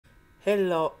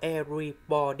Hello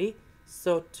everybody.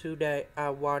 So today I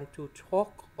want to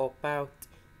talk about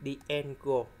the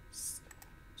angles.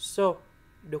 So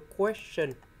the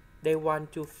question, they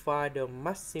want to find the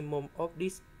maximum of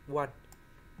this one.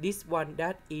 This one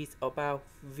that is about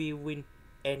viewing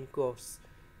angles.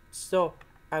 So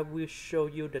I will show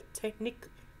you the technique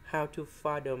how to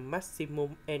find the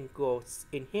maximum angles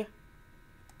in here.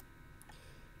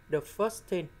 The first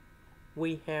thing,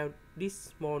 we have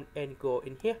this small angle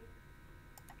in here.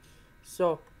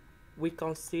 So we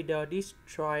consider this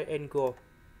triangle.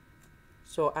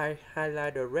 So I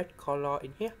highlight the red color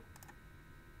in here.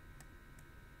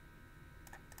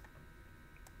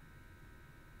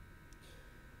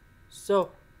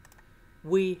 So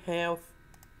we have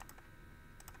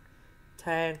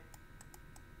tan.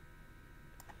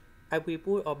 I will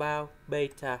put about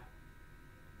beta.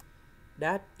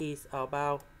 That is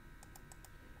about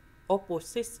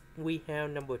opposite. We have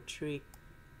number 3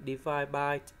 divided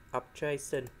by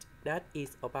adjacent. That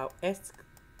is about s.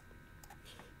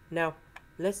 Now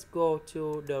let's go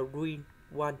to the green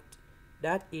one.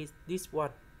 That is this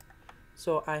one.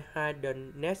 So I hide the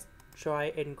next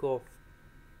triangle.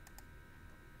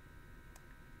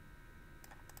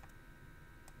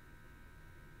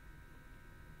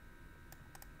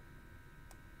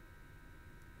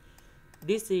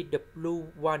 This is the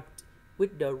blue one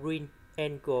with the green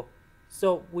angle.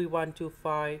 So we want to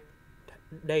find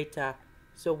data.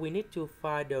 So we need to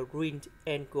find the green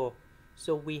angle.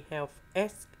 So we have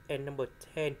S and number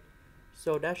 10.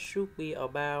 So that should be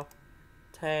about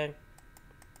 10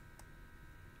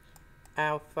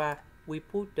 alpha. We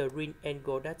put the green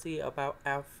angle, that is about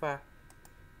alpha.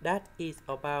 That is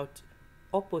about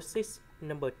opposite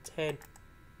number 10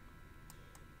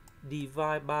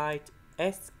 divided by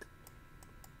S.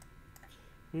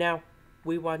 Now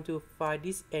we want to find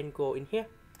this angle in here.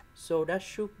 So that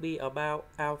should be about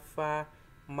alpha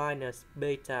minus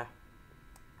beta.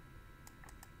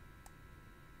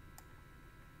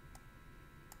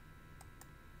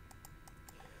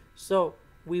 So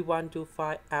we want to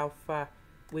find alpha.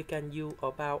 We can use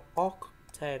about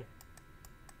arc10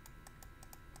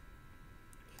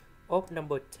 of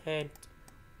number 10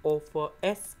 over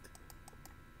S.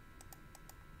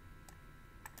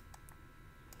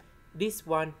 This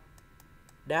one,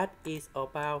 that is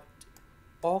about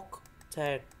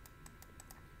arc10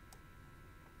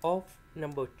 of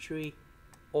number 3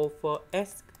 over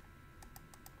S.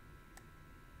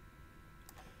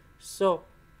 So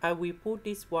I will put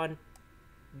this one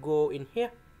go in here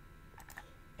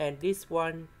and this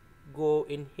one go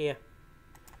in here.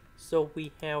 So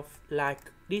we have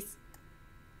like this.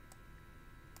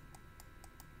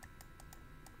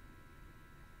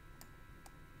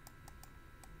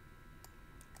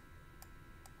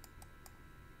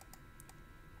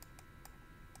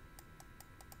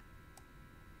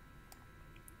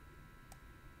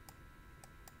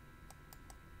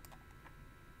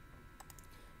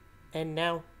 And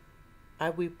now I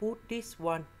will put this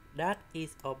one that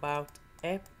is about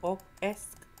f of s.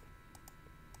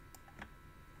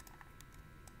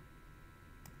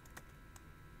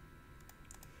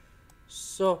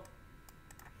 So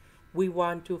we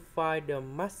want to find the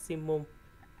maximum.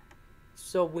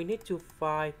 So we need to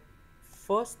find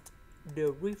first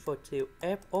the derivative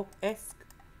f of s,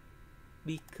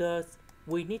 because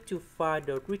we need to find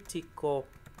the critical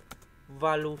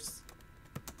values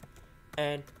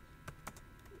and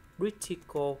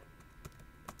critical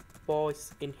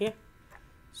points in here.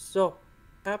 So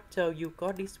after you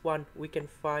got this one, we can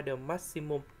find the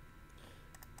maximum.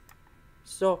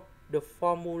 So the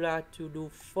formula to do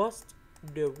first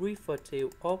the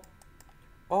derivative of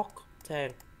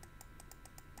arc10.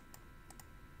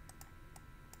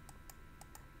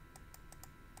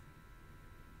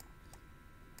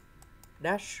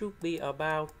 That should be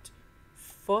about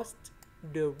first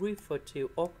the derivative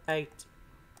of 8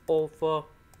 over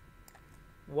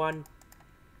 1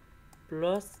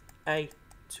 plus 8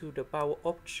 to the power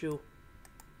of 2.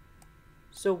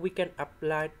 So we can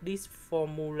apply this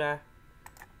formula,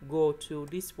 go to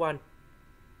this one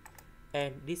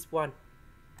and this one.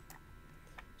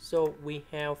 So we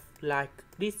have like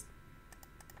this.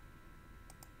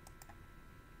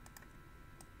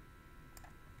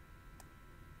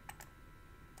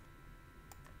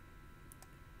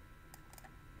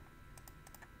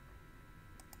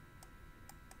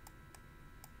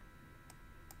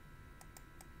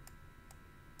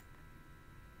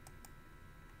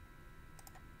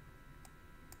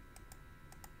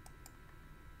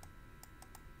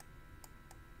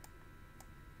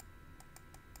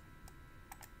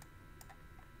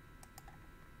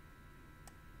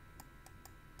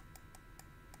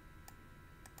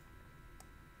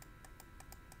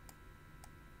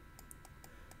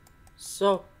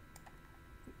 So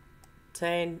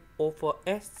 10 over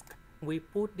s, we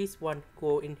put this one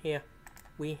go in here,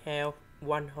 we have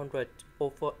 100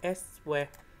 over s squared.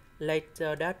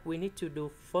 Later that we need to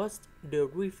do first the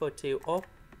derivative of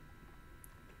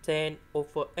 10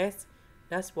 over s,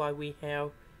 that's why we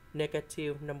have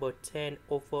negative number 10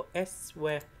 over s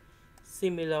squared.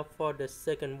 Similar for the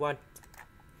second one.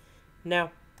 Now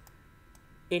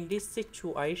in this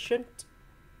situation,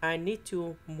 I need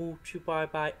to multiply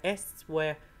by s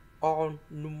squared on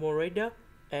numerator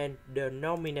and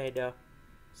denominator.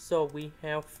 So we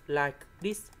have like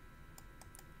this.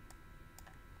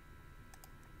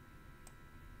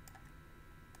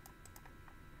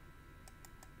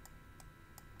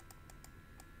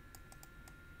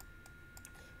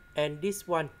 And this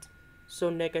one, so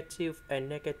negative and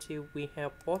negative, we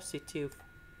have positive.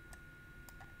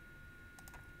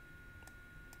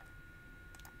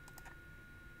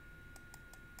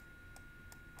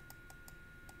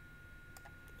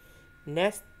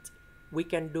 Next, we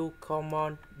can do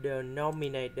common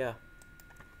denominator.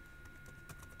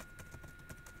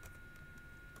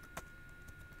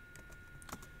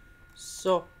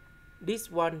 So this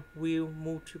one will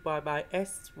multiply by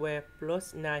s squared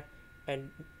plus 9, and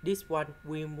this one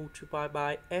will multiply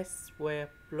by s squared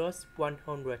plus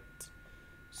 100.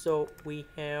 So we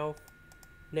have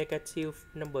negative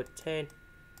number 10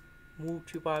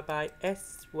 multiplied by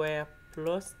s squared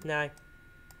plus 9,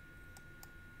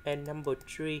 and number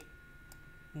 3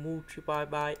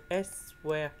 multiplied by s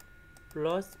squared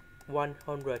plus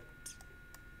 100.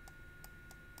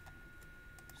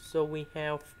 So we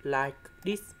have like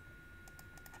this.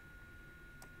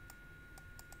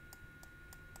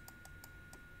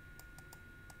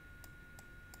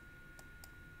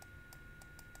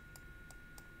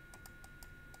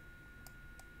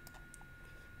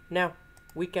 Now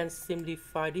we can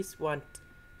simplify this one.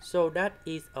 So that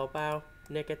is about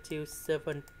negative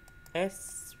 7s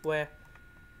squared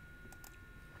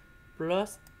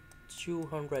plus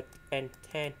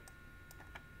 210.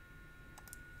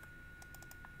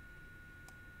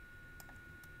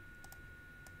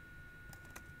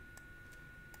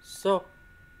 So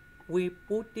we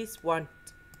put this one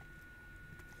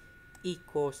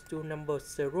equals to number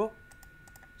 0.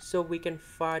 So we can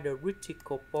find the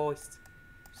critical points.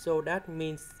 So that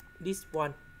means this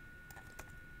one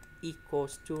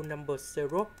equals to number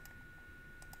 0.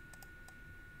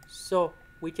 So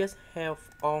we just have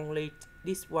only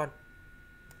this one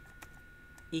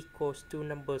equals to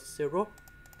number 0.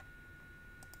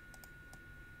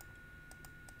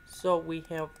 So we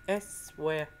have s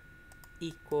squared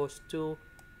equals to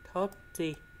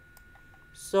 30.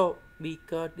 So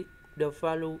because the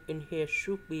value in here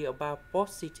should be about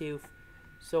positive,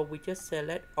 so we just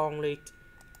select only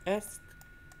s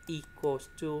equals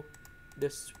to the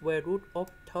square root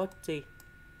of 30.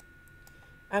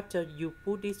 After you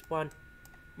put this one,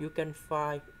 you can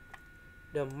find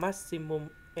the maximum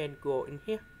angle in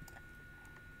here.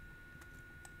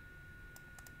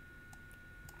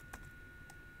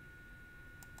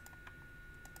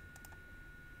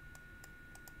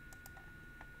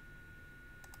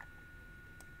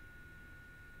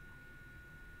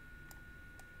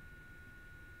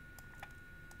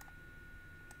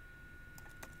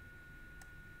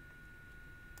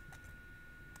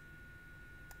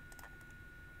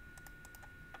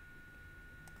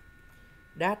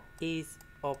 That is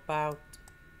about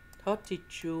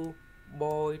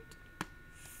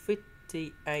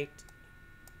 32.58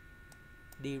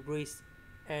 degrees,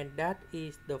 and that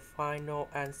is the final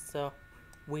answer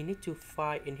we need to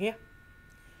find in here.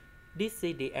 This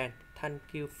is the end.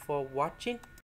 Thank you for watching.